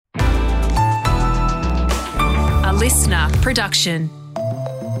listener production.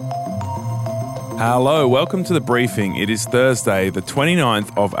 Hello, welcome to the briefing. It is Thursday, the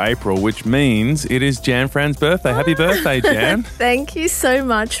 29th of April, which means it is Jan Fran's birthday. Happy birthday, Jan. Thank you so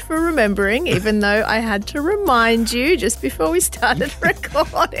much for remembering, even though I had to remind you just before we started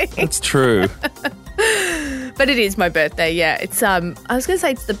recording. It's true. But it is my birthday, yeah. It's I was going to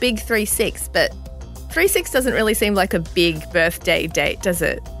say it's the big 3-6, but 3-6 doesn't really seem like a big birthday date, does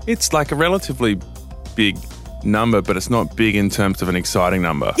it? It's like a relatively big number, but it's not big in terms of an exciting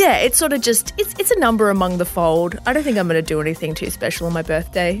number. Yeah, it's sort of just, it's a number among the fold. I don't think I'm going to do anything too special on my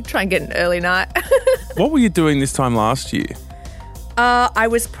birthday. Try and get an early night. What were you doing this time last year? I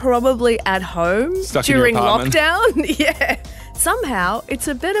was probably at home Stuck during in your apartment? lockdown. Yeah. Somehow, it's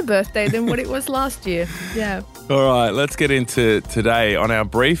a better birthday than what it was last year. Yeah. All right, let's get into today on our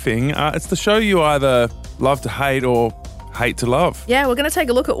briefing. It's the show you either love to hate or hate to love. Yeah, we're going to take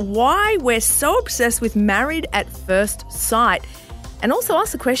a look at why we're so obsessed with Married at First Sight, and also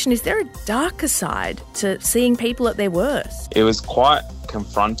ask the question, is there a darker side to seeing people at their worst? It was quite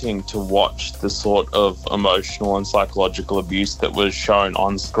confronting to watch the sort of emotional and psychological abuse that was shown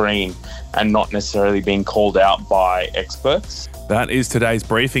on screen and not necessarily being called out by experts. That is today's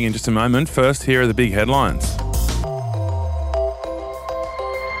briefing in just a moment. First, here are the big headlines.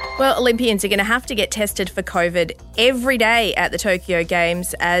 Well, Olympians are going to have to get tested for COVID every day at the Tokyo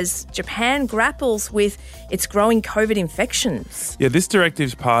Games as Japan grapples with its growing COVID infections. Yeah, this directive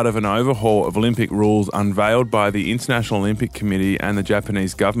is part of an overhaul of Olympic rules unveiled by the International Olympic Committee and the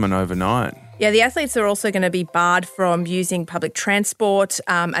Japanese government overnight. Yeah, the athletes are also going to be barred from using public transport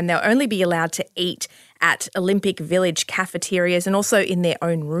and they'll only be allowed to eat at Olympic Village cafeterias and also in their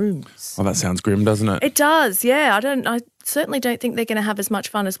own rooms. Well, that sounds grim, doesn't it? It does, yeah. I certainly don't think they're going to have as much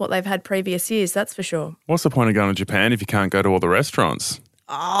fun as what they've had previous years, that's for sure. What's the point of going to Japan if you can't go to all the restaurants?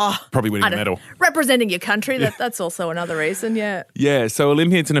 Probably winning a medal. Representing your country, that's also another reason, yeah. Yeah, so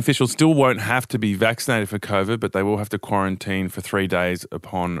Olympians and officials still won't have to be vaccinated for COVID, but they will have to quarantine for 3 days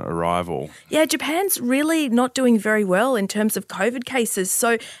upon arrival. Yeah, Japan's really not doing very well in terms of COVID cases.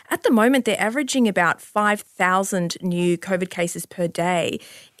 So at the moment, they're averaging about 5,000 new COVID cases per day.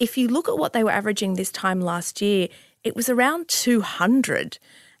 If you look at what they were averaging this time last year, it was around 200.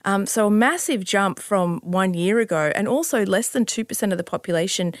 So a massive jump from 1 year ago, and also less than 2% of the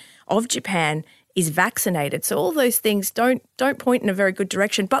population of Japan is vaccinated. So all those things don't point in a very good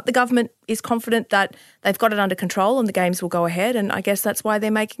direction, but the government is confident that they've got it under control and the games will go ahead, and I guess that's why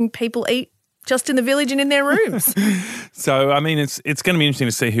they're making people eat just in the village and in their rooms. So, I mean, it's going to be interesting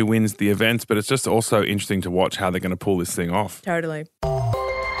to see who wins the events, but it's just also interesting to watch how they're going to pull this thing off. Totally.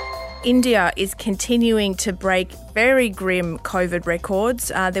 India is continuing to break very grim COVID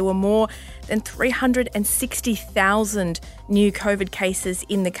records. There were more than 360,000 new COVID cases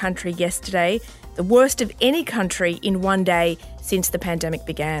in the country yesterday, the worst of any country in one day since the pandemic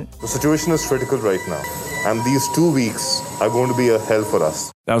began. The situation is critical right now, and these 2 weeks are going to be a hell for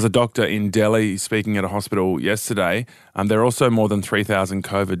us. That was a doctor in Delhi speaking at a hospital yesterday. There are also more than 3,000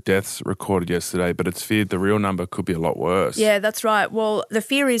 COVID deaths recorded yesterday, but it's feared the real number could be a lot worse. Yeah, that's right. Well, the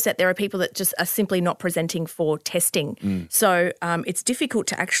fear is that there are people that just are simply not presenting for testing. So it's difficult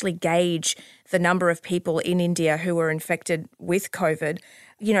to actually gauge the number of people in India who are infected with COVID.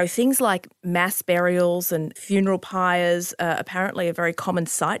 You know, things like mass burials and funeral pyres are apparently a very common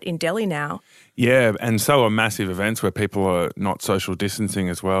sight in Delhi now. Yeah, and so are massive events where people are not social distancing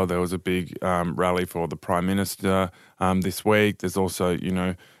as well. There was a big rally for the Prime Minister this week. There's also,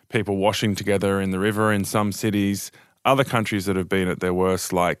 people washing together in the river in some cities. Other countries that have been at their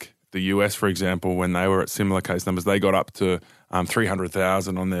worst, like the US, for example, when they were at similar case numbers, they got up to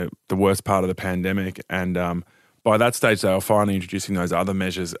 300,000 on the worst part of the pandemic. And by that stage, they were finally introducing those other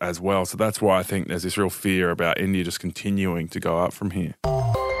measures as well. So that's why I think there's this real fear about India just continuing to go up from here.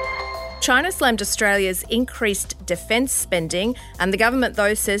 China slammed Australia's increased defence spending, and the government,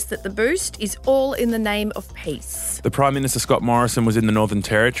 though, says that the boost is all in the name of peace. The Prime Minister, Scott Morrison, was in the Northern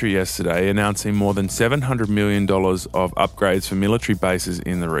Territory yesterday announcing more than $700 million of upgrades for military bases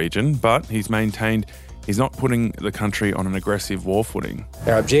in the region, but he's maintained he's not putting the country on an aggressive war footing.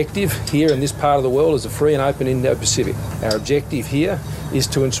 Our objective here in this part of the world is a free and open Indo-Pacific. Our objective here is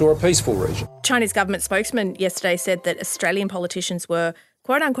to ensure a peaceful region. Chinese government spokesman yesterday said that Australian politicians were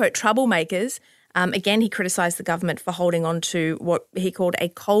quote-unquote troublemakers. Again, he criticised the government for holding on to what he called a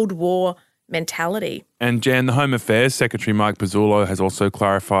Cold War mentality. And Jan, the Home Affairs Secretary Mike Pizzullo has also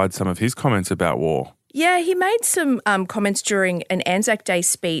clarified some of his comments about war. Yeah, he made some comments during an Anzac Day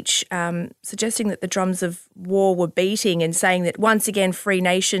speech suggesting that the drums of war were beating and saying that once again free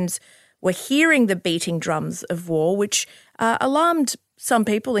nations were hearing the beating drums of war, which alarmed some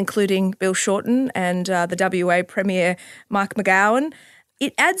people, including Bill Shorten and the WA Premier Mike McGowan.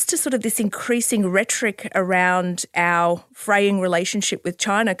 It adds to sort of this increasing rhetoric around our fraying relationship with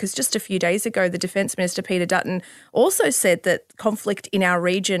China, because just a few days ago, the Defence Minister Peter Dutton also said that conflict in our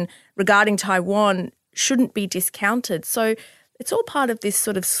region regarding Taiwan shouldn't be discounted. So it's all part of this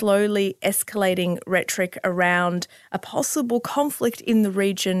sort of slowly escalating rhetoric around a possible conflict in the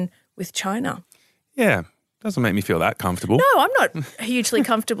region with China. Yeah, doesn't make me feel that comfortable. No, I'm not hugely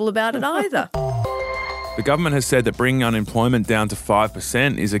comfortable about it either. The government has said that bringing unemployment down to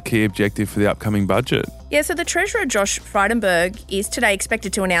 5% is a key objective for the upcoming budget. Yeah, so the Treasurer, Josh Frydenberg, is today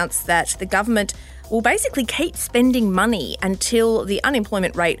expected to announce that the government will basically keep spending money until the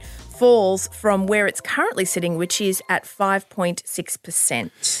unemployment rate falls from where it's currently sitting, which is at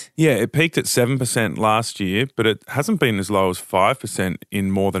 5.6%. Yeah, it peaked at 7% last year, but it hasn't been as low as 5%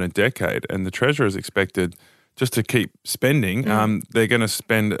 in more than a decade. And the Treasurer is expected just to keep spending. They're going to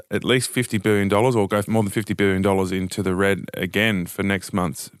spend at least $50 billion or go more than $50 billion into the red again for next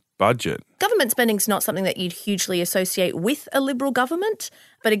month's budget. Government spending is not something that you'd hugely associate with a Liberal government.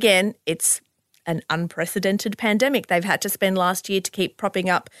 But again, it's an unprecedented pandemic they've had to spend last year to keep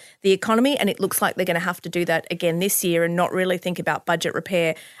propping up the economy, and it looks like they're going to have to do that again this year and not really think about budget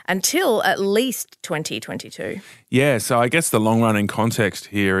repair until at least 2022. Yeah, so I guess the long-running context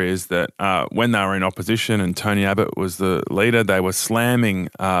here is that when they were in opposition and Tony Abbott was the leader, they were slamming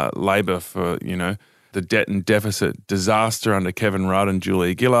Labor for, the debt and deficit disaster under Kevin Rudd and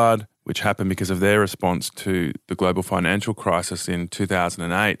Julia Gillard, which happened because of their response to the global financial crisis in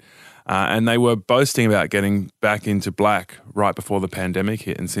 2008. And they were boasting about getting back into black right before the pandemic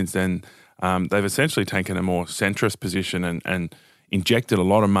hit. And since then, they've essentially taken a more centrist position and injected a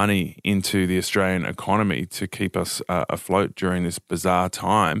lot of money into the Australian economy to keep us afloat during this bizarre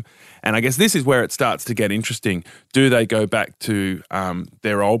time. And I guess this is where it starts to get interesting. Do they go back to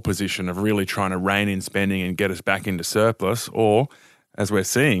their old position of really trying to rein in spending and get us back into surplus? Or, as we're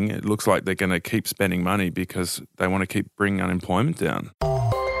seeing, it looks like they're going to keep spending money because they want to keep bringing unemployment down.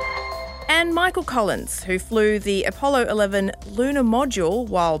 And Michael Collins, who flew the Apollo 11 lunar module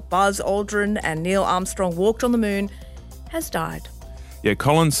while Buzz Aldrin and Neil Armstrong walked on the moon, has died. Yeah,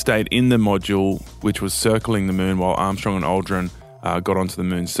 Collins stayed in the module, which was circling the moon, while Armstrong and Aldrin got onto the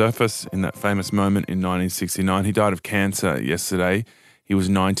moon's surface in that famous moment in 1969. He died of cancer yesterday. He was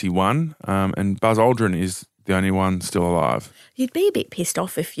 91, and Buzz Aldrin is the only one still alive. You'd be a bit pissed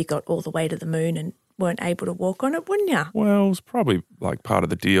off if you got all the way to the moon and weren't able to walk on it, wouldn't you? Well, it was probably like part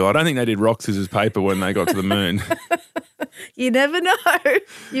of the deal. I don't think they did rock, scissors, paper when they got to the moon. You never know.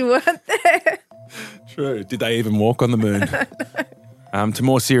 You weren't there. True. Did they even walk on the moon? To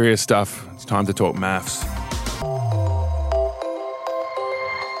more serious stuff, it's time to talk MAFS.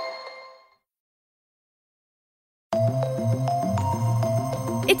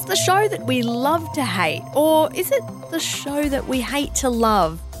 It's the show that we love to hate, or is it the show that we hate to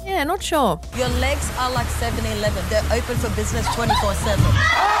love? Yeah, not sure. Your legs are like 7-Eleven. They're open for business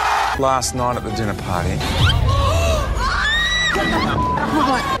 24/7. Last night at the dinner party.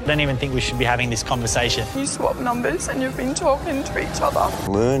 I don't even think we should be having this conversation. You swap numbers and you've been talking to each other.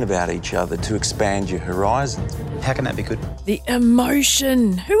 Learn about each other to expand your horizons. How can that be good? The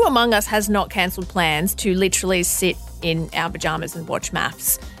emotion. Who among us has not cancelled plans to literally sit in our pyjamas and watch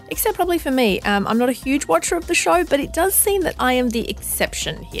MAFS? Except probably for me. I'm not a huge watcher of the show, but it does seem that I am the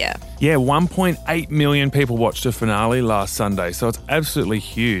exception here. Yeah, 1.8 million people watched the finale last Sunday, so it's absolutely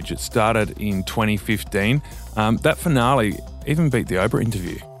huge. It started in 2015. That finale even beat the Oprah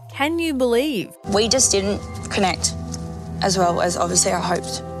interview. Can you believe? We just didn't connect as well as obviously I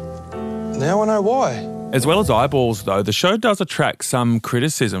hoped. Now I know why. As well as eyeballs, though, the show does attract some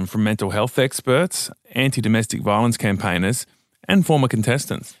criticism from mental health experts, anti-domestic violence campaigners, and former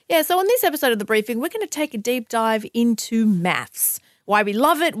contestants. Yeah, so on this episode of The Briefing, we're going to take a deep dive into MAFS, why we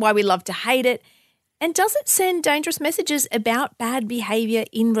love it, why we love to hate it, and does it send dangerous messages about bad behaviour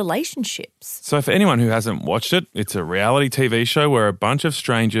in relationships? So for anyone who hasn't watched it, it's a reality TV show where a bunch of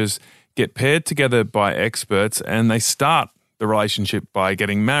strangers get paired together by experts and they start the relationship by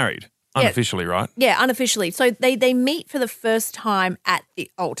getting married. Unofficially, right? Yeah, unofficially. So they meet for the first time at the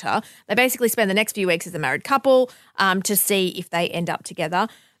altar. They basically spend the next few weeks as a married couple to see if they end up together.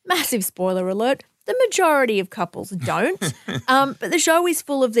 Massive spoiler alert, the majority of couples don't. But the show is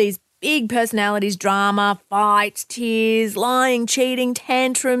full of these big personalities, drama, fights, tears, lying, cheating,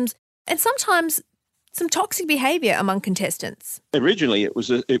 tantrums, and sometimes some toxic behaviour among contestants. Originally, it was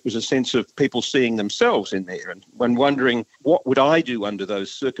a sense of people seeing themselves in there and when wondering, what would I do under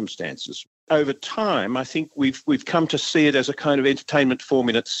those circumstances? Over time, I think we've come to see it as a kind of entertainment form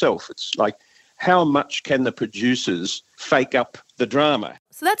in itself. It's like, how much can the producers fake up the drama?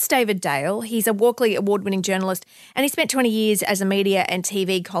 So that's David Dale. He's a Walkley award-winning journalist and he spent 20 years as a media and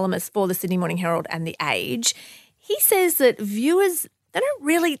TV columnist for the Sydney Morning Herald and The Age. He says that viewers, they don't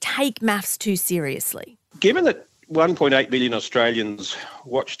really take MAFS too seriously. Given that 1.8 million Australians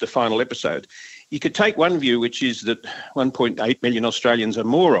watched the final episode, you could take one view, which is that 1.8 million Australians are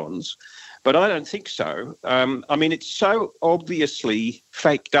morons, but I don't think so. I mean, it's so obviously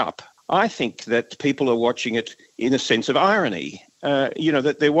faked up. I think that people are watching it in a sense of irony,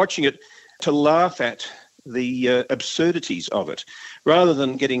 that they're watching it to laugh at the absurdities of it, rather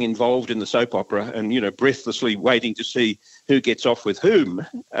than getting involved in the soap opera and, breathlessly waiting to see who gets off with whom.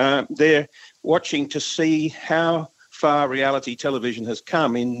 They're watching to see how far reality television has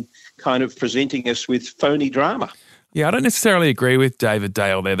come in kind of presenting us with phony drama. Yeah, I don't necessarily agree with David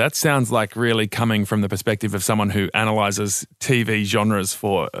Dale there. That sounds like really coming from the perspective of someone who analyses TV genres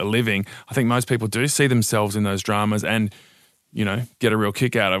for a living. I think most people do see themselves in those dramas and, get a real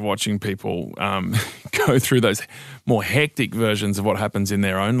kick out of watching people go through those more hectic versions of what happens in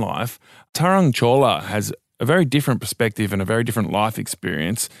their own life. Tarang Chawla has a very different perspective and a very different life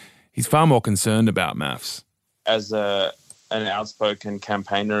experience. He's far more concerned about MAFS. As an outspoken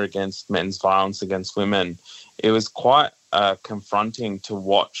campaigner against men's violence against women, it was quite confronting to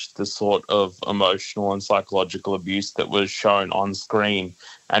watch the sort of emotional and psychological abuse that was shown on screen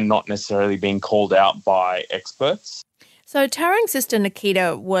and not necessarily being called out by experts. So Tarang's sister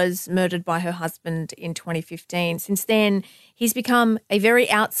Nikita was murdered by her husband in 2015. Since then, he's become a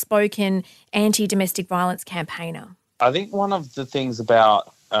very outspoken anti-domestic violence campaigner. I think one of the things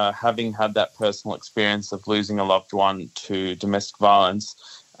about having had that personal experience of losing a loved one to domestic violence,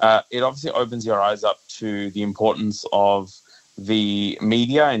 it obviously opens your eyes up to the importance of the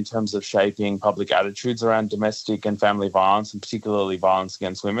media in terms of shaping public attitudes around domestic and family violence, and particularly violence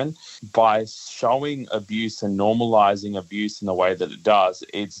against women. By showing abuse and normalising abuse in the way that it does,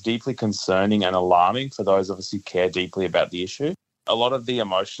 it's deeply concerning and alarming for those of us who care deeply about the issue. A lot of the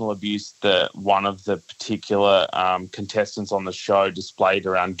emotional abuse that one of the particular contestants on the show displayed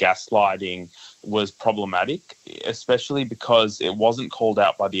around gaslighting was problematic, especially because it wasn't called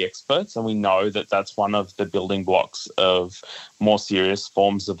out by the experts. And we know that that's one of the building blocks of more serious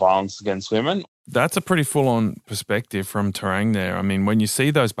forms of violence against women. That's a pretty full-on perspective from Tarang there. I mean, when you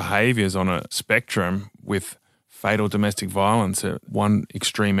see those behaviours on a spectrum with fatal domestic violence at one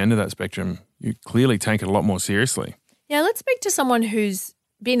extreme end of that spectrum, you clearly take it a lot more seriously. Yeah, let's speak to someone who's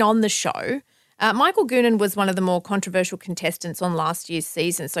been on the show. Michael Goonan was one of the more controversial contestants on last year's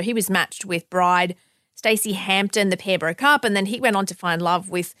season. So he was matched with bride Stacey Hampton. The pair broke up and then he went on to find love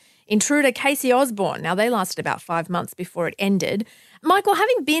with intruder Casey Osborne. Now, they lasted about 5 months before it ended. Michael,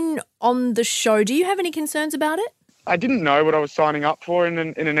 having been on the show, do you have any concerns about it? I didn't know what I was signing up for in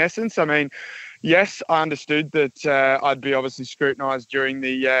an essence. I mean, yes, I understood that I'd be obviously scrutinised during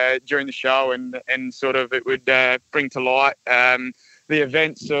the show and sort of it would bring to light the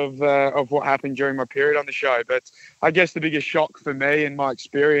events of what happened during my period on the show. But I guess the biggest shock for me and my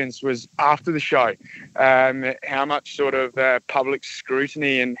experience was after the show, how much sort of public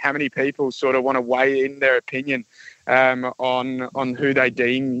scrutiny and how many people sort of want to weigh in their opinion on who they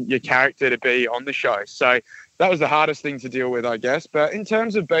deem your character to be on the show. So that was the hardest thing to deal with, I guess. But in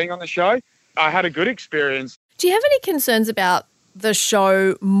terms of being on the show, I had a good experience. Do you have any concerns about the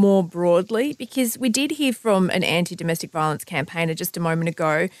show more broadly? Because we did hear from an anti-domestic violence campaigner just a moment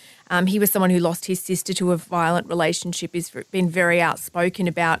ago. He was someone who lost his sister to a violent relationship, has been very outspoken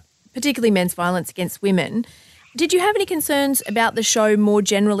about particularly men's violence against women. Did you have any concerns about the show more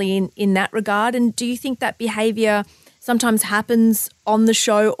generally in that regard? And do you think that behaviour sometimes happens on the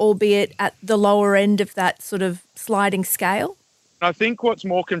show, albeit at the lower end of that sort of sliding scale? I think what's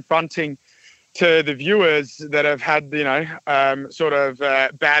more confronting to the viewers that have had,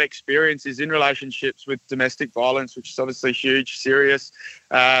 bad experiences in relationships with domestic violence, which is obviously huge, serious,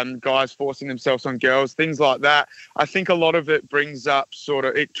 guys forcing themselves on girls, things like that. I think a lot of it brings up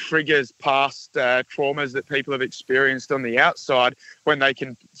it triggers past traumas that people have experienced on the outside when they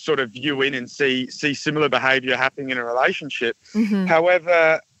can sort of view in and see similar behaviour happening in a relationship. Mm-hmm.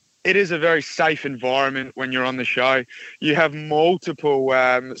 However, it is a very safe environment when you're on the show. You have multiple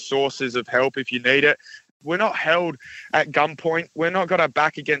sources of help if you need it. We're not held at gunpoint. We're not got our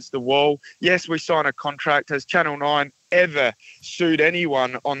back against the wall. Yes, we sign a contract. Has Channel 9 ever sued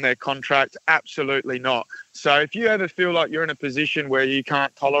anyone on their contract? Absolutely not. So if you ever feel like you're in a position where you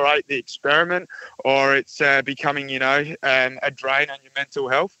can't tolerate the experiment or it's becoming, a drain on your mental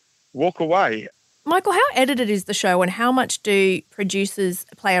health, walk away. Michael, how edited is the show and how much do producers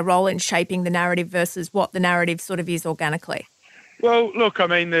play a role in shaping the narrative versus what the narrative sort of is organically? Well, look, I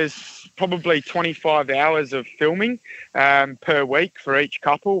mean, there's probably 25 hours of filming per week for each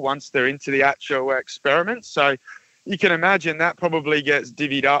couple once they're into the actual experiment. So you can imagine that probably gets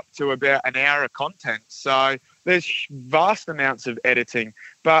divvied up to about an hour of content. So there's vast amounts of editing.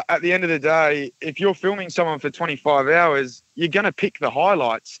 But at the end of the day, if you're filming someone for 25 hours, you're going to pick the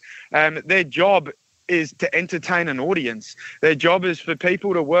highlights. Their job is to entertain an audience. Their job is for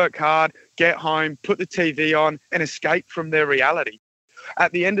people to work hard, get home, put the TV on and escape from their reality.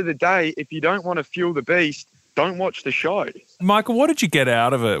 At the end of the day, if you don't want to fuel the beast, don't watch the show. Michael, what did you get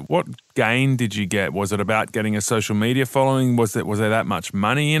out of it? What gain did you get? Was it about getting a social media following? Was there that much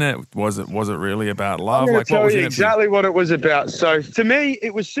money in it? Was it really about love? I'm going to tell you exactly what it was about. So to me,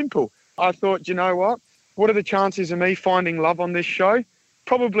 it was simple. I thought, you know what? What are the chances of me finding love on this show?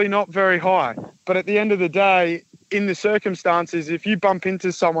 Probably not very high. But at the end of the day, in the circumstances, if you bump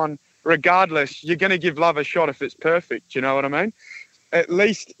into someone, regardless, you're going to give love a shot if it's perfect. You know what I mean? At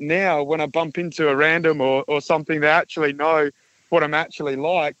least now when I bump into a random or something, they actually know what I'm actually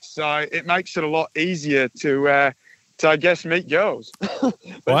like. So it makes it a lot easier to I guess, meet girls.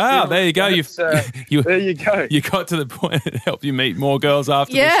 Wow, there you go. There you go. You got to the point it helped you meet more girls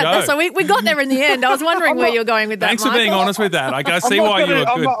after the show. Yeah, so we got there in the end. I was wondering where you're going with that, Thanks Michael. for being honest with that. I see why you were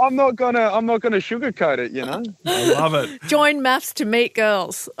good. I'm not gonna sugarcoat it, you know. I love it. Join MAFS to meet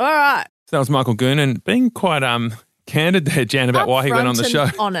girls. All right. So that was Michael Goonan being quite candid there, Jan, about why he went on the show.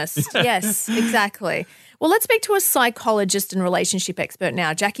 Honest. Yes, exactly. Well, let's speak to a psychologist and relationship expert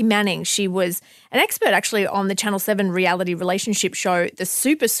now, Jackie Manning. She was an expert actually on the Channel 7 reality relationship show, The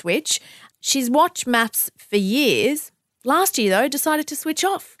Super Switch. She's watched MAFS for years. Last year, though, decided to switch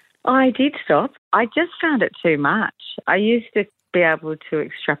off. I did stop. I just found it too much. I used to be able to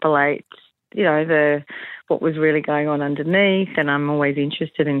extrapolate, you know, what was really going on underneath, and I'm always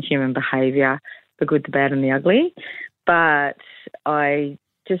interested in human behaviour, the good, the bad and the ugly. But I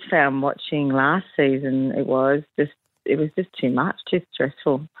just found watching last season it was just too much, too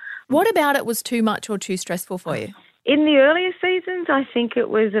stressful. What about it was too much or too stressful for you? In the earlier seasons, I think it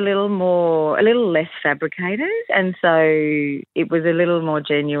was a little less fabricated, and so it was a little more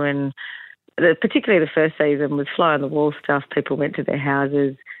genuine. Particularly the first season was fly on the wall stuff. People went to their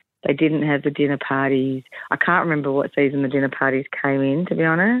houses. They didn't have the dinner parties. I can't remember what season the dinner parties came in, to be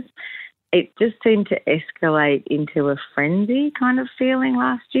honest. It just seemed to escalate into a frenzy kind of feeling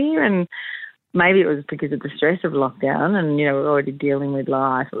last year, and maybe it was because of the stress of lockdown and, you know, we're already dealing with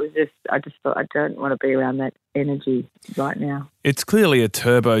life. It was just, I just thought I don't want to be around that energy right now. It's clearly a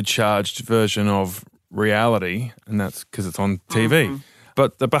turbocharged version of reality, and that's because it's on TV. Mm-hmm.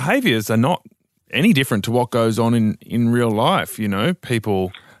 But the behaviours are not any different to what goes on in real life, you know,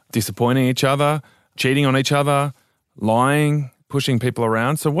 people disappointing each other, cheating on each other, lying, pushing people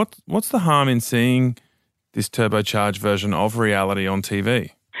around. So what's the harm in seeing this turbocharged version of reality on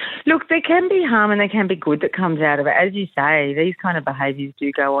TV? Look, there can be harm and there can be good that comes out of it. As you say, these kind of behaviours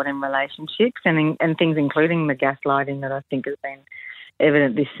do go on in relationships and things including the gaslighting that I think has been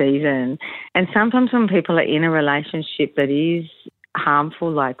evident this season. And sometimes when people are in a relationship that is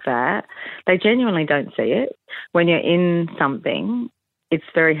harmful like that, they genuinely don't see it. When you're in something, it's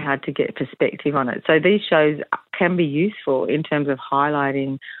very hard to get perspective on it. So these shows can be useful in terms of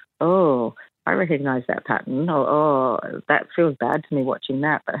highlighting, oh, I recognise that pattern, or oh, that feels bad to me watching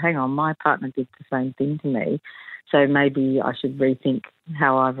that, but hang on, my partner did the same thing to me, so maybe I should rethink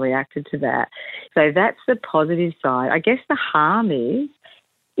how I've reacted to that. So that's the positive side. I guess the harm is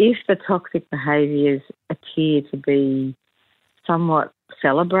if the toxic behaviours appear to be somewhat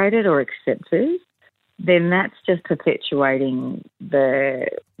celebrated or accepted, then that's just perpetuating the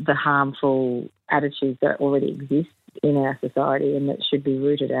harmful attitudes that already exist in our society and that should be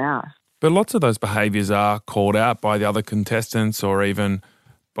rooted out. But lots of those behaviours are called out by the other contestants or even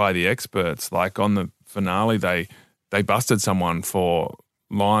by the experts. Like on the finale, they busted someone for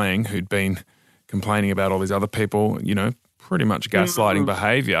lying who'd been complaining about all these other people, you know, pretty much gaslighting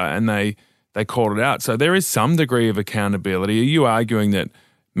behaviour, and they called it out. So there is some degree of accountability. Are you arguing that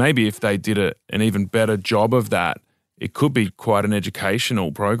maybe if they did an even better job of that, it could be quite an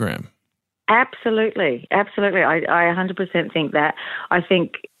educational program? Absolutely. I 100% think that. I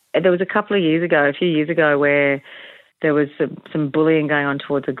think there was a few years ago, where there was some bullying going on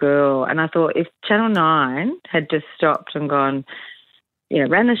towards a girl, and I thought if Channel 9 had just stopped and gone, you know,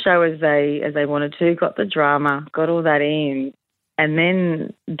 ran the show as they wanted to, got the drama, got all that in, and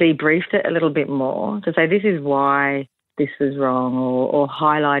then debriefed it a little bit more to say this is why this was wrong, or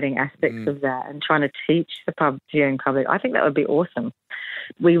highlighting aspects of that and trying to teach the viewing public, I think that would be awesome.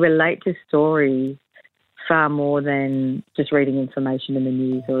 We relate to stories far more than just reading information in the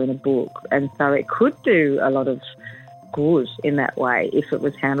news or in a book, and so it could do a lot of good in that way if it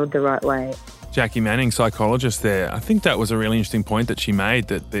was handled the right way. Jackie Manning, psychologist there, I think that was a really interesting point that she made,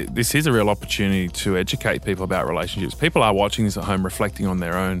 that this is a real opportunity to educate people about relationships. People are watching this at home, reflecting on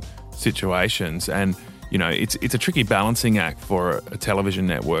their own situations, and it's a tricky balancing act for a television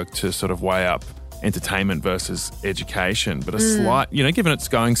network to sort of weigh up entertainment versus education. But a slight, given it's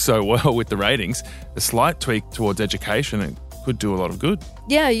going so well with the ratings, a slight tweak towards education, it could do a lot of good.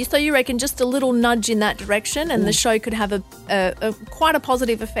 Yeah, so you reckon just a little nudge in that direction and the show could have a quite a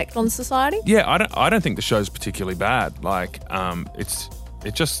positive effect on society? Yeah, I don't think the show's particularly bad. Like,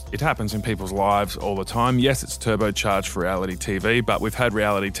 it happens in people's lives all the time. Yes, it's turbocharged for reality TV, but we've had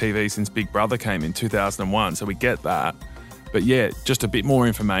reality TV since Big Brother came in 2001, so we get that. But yeah, just a bit more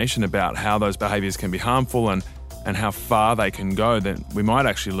information about how those behaviours can be harmful and how far they can go, then we might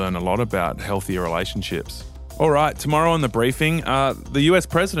actually learn a lot about healthier relationships. All right, tomorrow on The Briefing, the US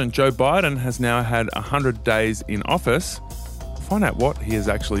President Joe Biden has now had 100 days in office. We'll find out what he has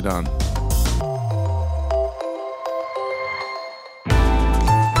actually done.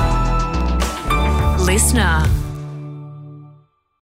 Listener.